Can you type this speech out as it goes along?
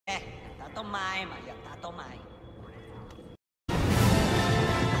ต้นไม้มาอยากตัดต้นไม้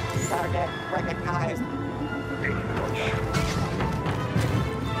Target recognized.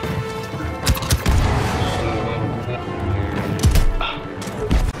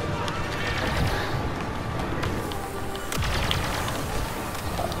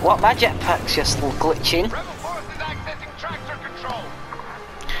 What, my jetpack's just glitching? Rebel forces accessing tractor control.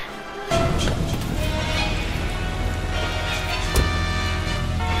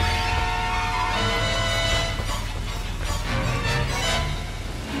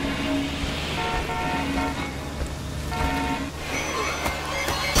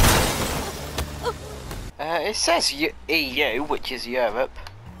 It says EU, which is Europe.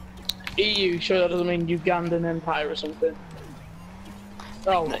 EU, sure that doesn't mean Ugandan Empire or something.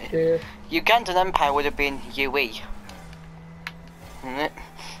 Oh No. dear. Ugandan Empire would have been UE. Isn't it?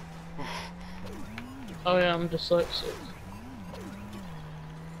 Oh yeah, I'm dyslexic.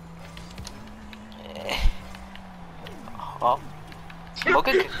 Oh.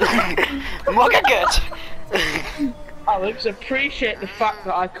 Mugga Mugga good! Alex, appreciate the fact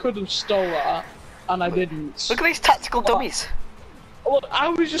that I could have stole that, and I didn't. Look at these tactical dummies. Look, I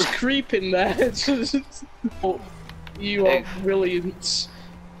was just creeping there. Oh, you are brilliant.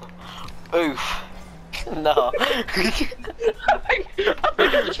 Oof. No. I think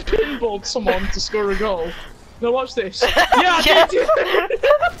I just pinballed someone to score a goal. Now watch this. Yeah, I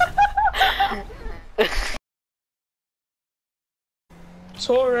did.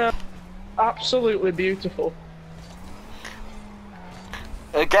 Tora, absolutely beautiful.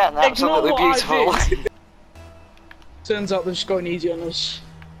 Again, absolutely Ignore what beautiful. I did. Turns out they're just going easy on us.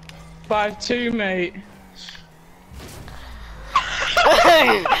 5-2, mate.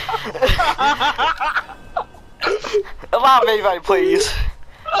 Allow me, mate, please.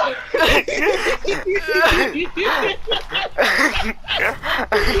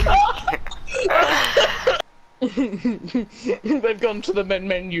 They've gone to the main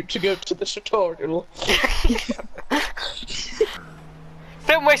menu to go to the tutorial.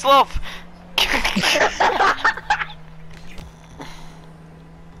 Don't waste love.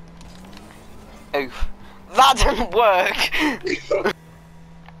 Oof. That didn't work.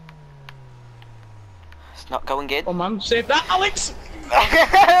 It's not going in. Oh man, save that, Alex! I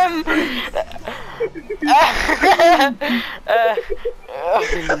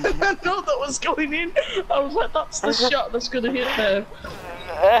know that was going in. I was like, that's the shot that's gonna hit there.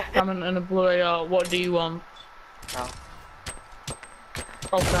 Cannon and a blue AR. What do you want? Oh.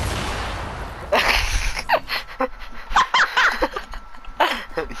 Okay.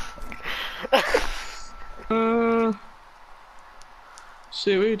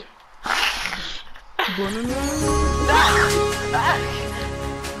 Seaweed.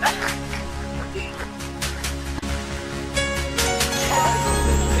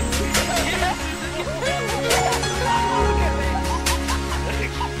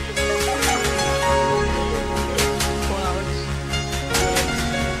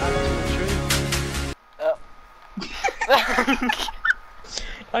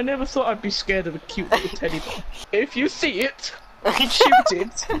 I never thought I'd be scared of a cute little teddy bear. If you see it, shoot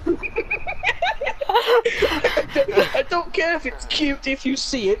it. I don't care if it's cute, if you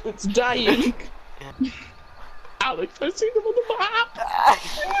see it, it's dying. Alex, I see them on the map!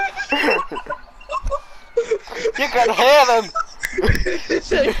 You can hear them!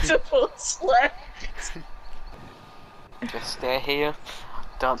 It's a full sled. Just stay here.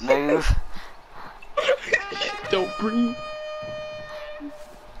 Don't move. Don't breathe.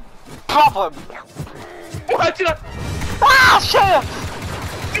 Problem! Why did I? Ah, shit!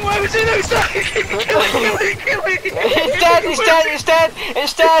 Why was it no stop? Kill it! It's dead, it's dead, it's dead,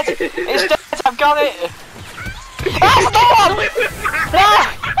 it's dead, it's dead, I've got it! Ah,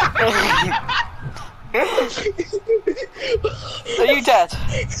 Are you dead?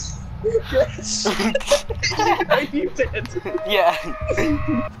 Yes. Are you dead? Yeah.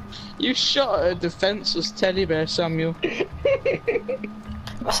 You shot a defenseless teddy bear, Samuel.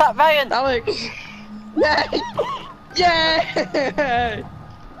 What's that, Ryan? Alex! Yay! Yay!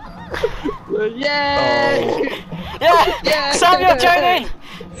 Yay! Yeah! Yeah! Samuel, join in!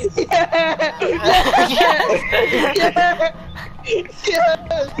 Yeah!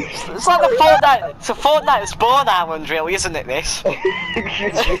 It's like the Fortnite, it's a Fortnite Spawn Island really, isn't it, this?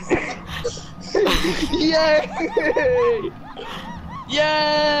 Yay!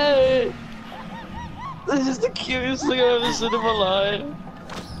 Yay! This is the cutest thing I've ever seen in my life.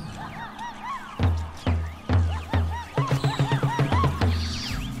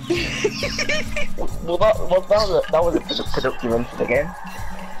 Well, that was a productive run for the game.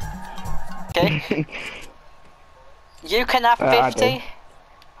 Okay. You can have 50.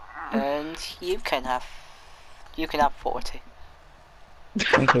 You can have 40.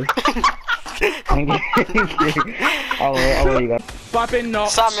 Thank you. Thank you. I'll let you go. Babbing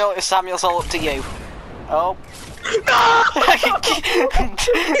nuts. Samuel's all up to you. Oh. No!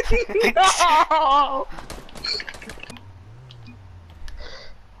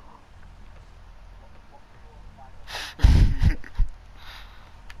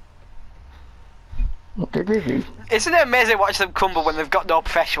 What did they do? Isn't it amazing watching them crumble when they've got no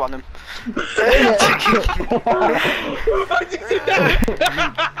pressure on them?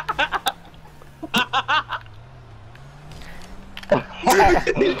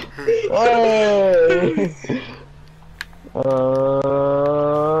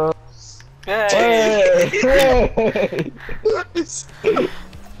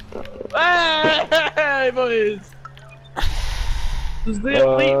 Hey, boys! This is the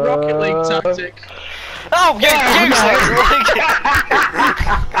elite Rocket League tactic. Oh, you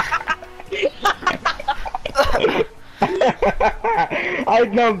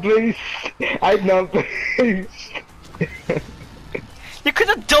I'd not boost. I'd not boost. You could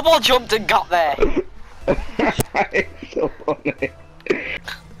have double jumped and got there. It's so funny.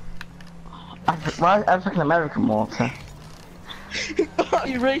 Why African American water? Are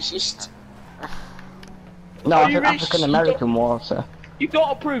you racist? No, Are I you said racist? African American water. You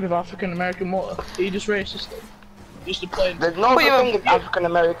don't approve of African American water. Are you just racist? Just a plain. There's no such thing as African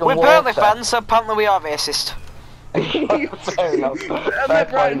American We're water. Burnley fans, so apparently we are racist. Fair enough. And they're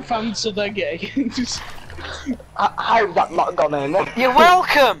Brighton fans, so they're gay. How's that not gone in? You're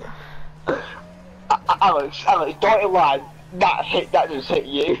welcome. Alex, don't you lie. That just hit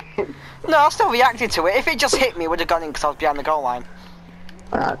you. No, I still reacted to it. If it just hit me, it would have gone in because I was behind the goal line.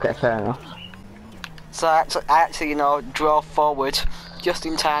 Okay, fair enough. So I actually, you know, drove forward just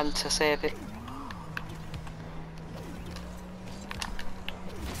in time to save it.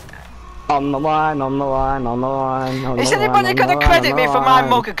 On the line, on the line, on the line, on Is the line, anybody on gonna the credit line, me on for the my line.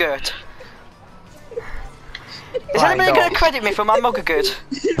 muggergurt? Is Right, anybody gonna go. credit me for my muggergurt?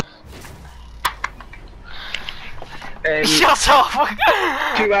 Shut up!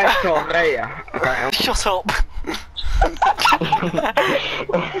 2 X over here. Shut up!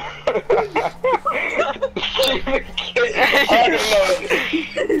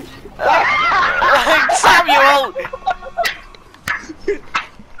 Samuel!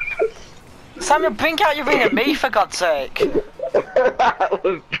 Samuel, bring out your ring at me for God's sake! That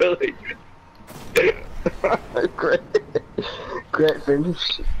was brilliant. Great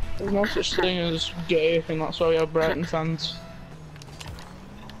finish. There's no such thing as gay, and that's why we have Brighton fans.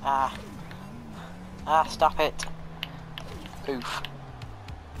 Stop it. Oof.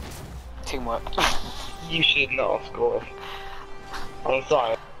 Teamwork. You should not have scored. I'm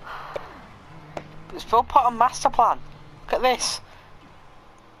sorry. It's Phil put a master plan. Look at this.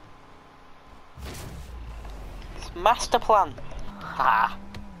 It's master plan. Ha.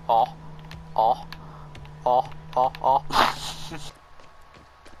 Oh. Oh. Oh. Oh. Oh.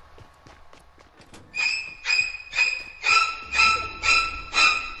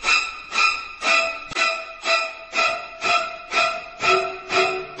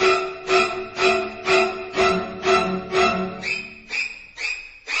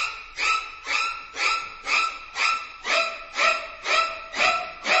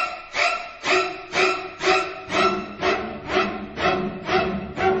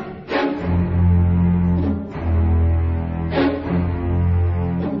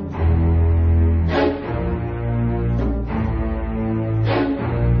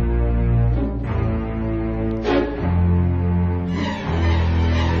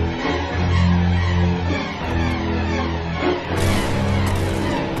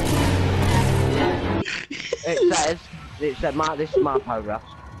 It said, this is my paragraph.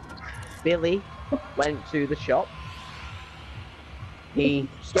 Billy went to the shop. He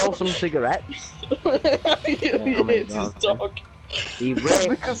stole some cigarettes. It's his dog. He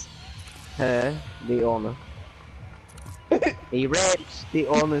raped her, the owner. He raped the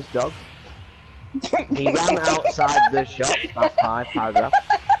owner's dog. He ran outside the shop. That's my paragraph.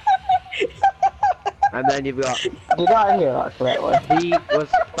 And then you've got... Did I hear that correctly? He was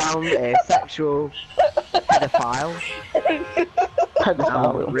found a sexual pedophile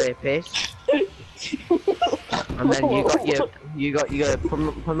and rapist. And then you got your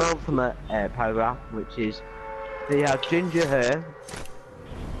penultimate paragraph, which is he had ginger hair.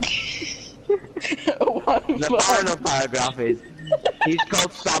 The final paragraph is he's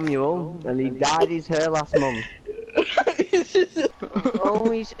called Samuel and he dyed his hair last month. Oh,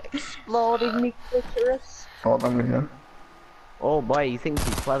 he's exploded me clitoris. Hold on with him. Oh boy, he thinks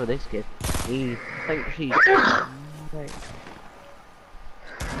he's clever, this kid. He thinks he's...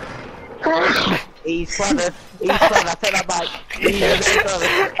 He's clever. He's clever. I take that back. He's really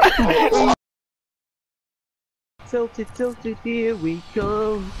clever. Tilted, tilted, here we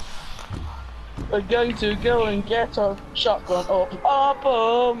go. We're going to go and get our shotgun up. Up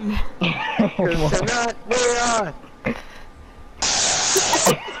 'em. Cause tonight we are